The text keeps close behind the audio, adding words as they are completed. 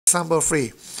Example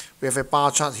 3, we have a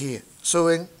bar chart here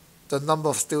showing the number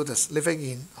of students living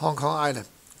in Hong Kong Island,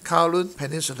 Kowloon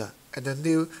Peninsula, and the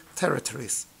New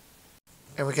Territories.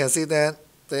 And we can see that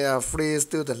there are 3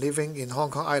 students living in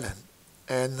Hong Kong Island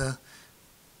and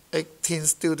 18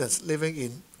 students living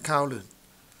in Kowloon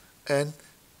and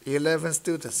 11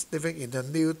 students living in the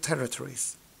New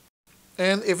Territories.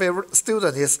 And if a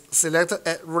student is selected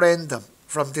at random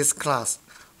from this class,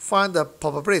 find the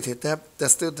probability that the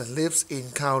student lives in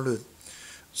Kowloon.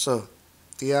 So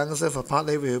the answer for part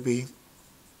A will be,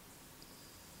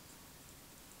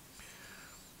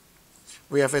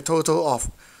 we have a total of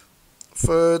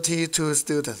 32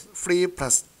 students, 3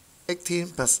 plus 18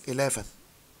 plus 11.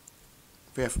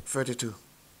 We have 32.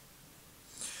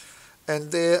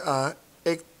 And there are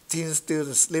 18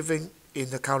 students living in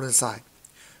the Kowloon side.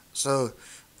 So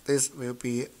this will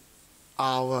be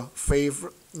our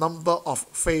number of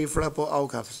favorable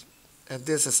outcomes. And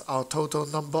this is our total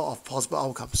number of possible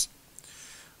outcomes.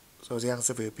 So the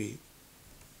answer will be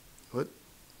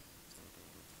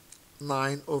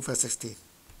 9/16.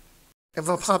 And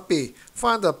for part B,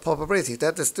 find the probability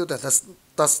that the student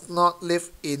does not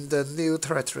live in the New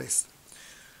Territories.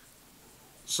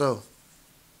 So,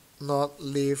 not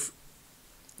live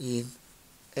in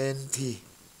NT.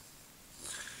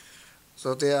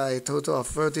 So there are a total of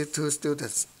 32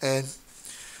 students, and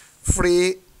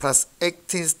 3 plus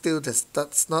 18 students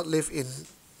does not live in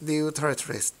New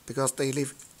Territories because they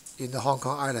live in the Hong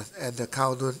Kong Island and the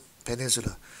Kowloon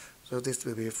Peninsula. So this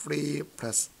will be 3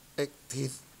 plus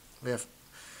 18. We have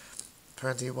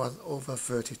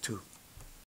 21/32.